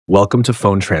Welcome to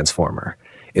Phone Transformer.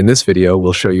 In this video,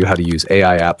 we'll show you how to use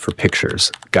AI app for pictures,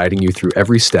 guiding you through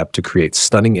every step to create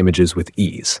stunning images with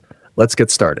ease. Let's get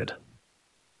started.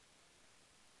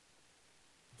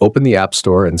 Open the App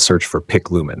Store and search for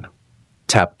PicLumen.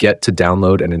 Tap Get to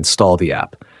download and install the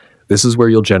app. This is where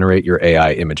you'll generate your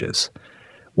AI images.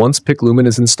 Once PicLumen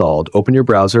is installed, open your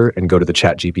browser and go to the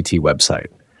ChatGPT website.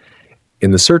 In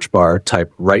the search bar,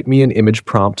 type "Write me an image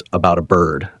prompt about a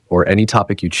bird," or any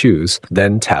topic you choose,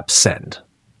 then tap Send.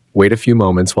 Wait a few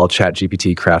moments while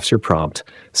ChatGPT crafts your prompt.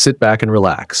 Sit back and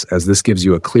relax, as this gives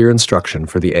you a clear instruction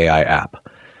for the AI app.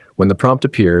 When the prompt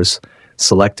appears,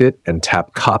 select it and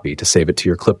tap Copy to save it to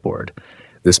your clipboard.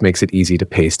 This makes it easy to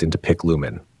paste into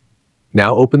PicLumen.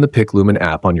 Now open the PicLumen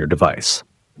app on your device.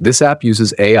 This app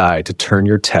uses AI to turn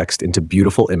your text into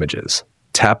beautiful images.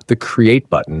 Tap the Create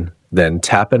button, then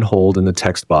tap and hold in the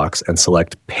text box and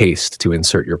select Paste to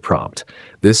insert your prompt.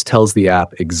 This tells the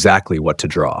app exactly what to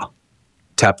draw.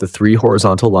 Tap the 3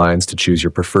 horizontal lines to choose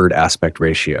your preferred aspect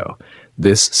ratio.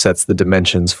 This sets the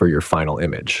dimensions for your final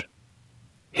image.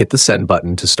 Hit the Send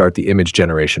button to start the image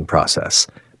generation process.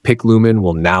 PicLumen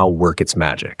will now work its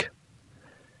magic.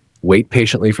 Wait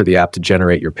patiently for the app to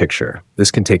generate your picture. This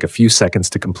can take a few seconds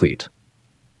to complete.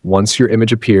 Once your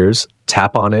image appears,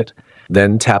 tap on it,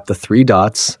 then tap the 3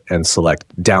 dots and select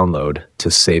Download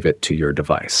to save it to your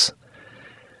device.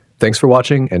 Thanks for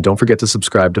watching, and don't forget to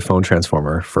subscribe to Phone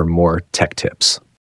Transformer for more tech tips.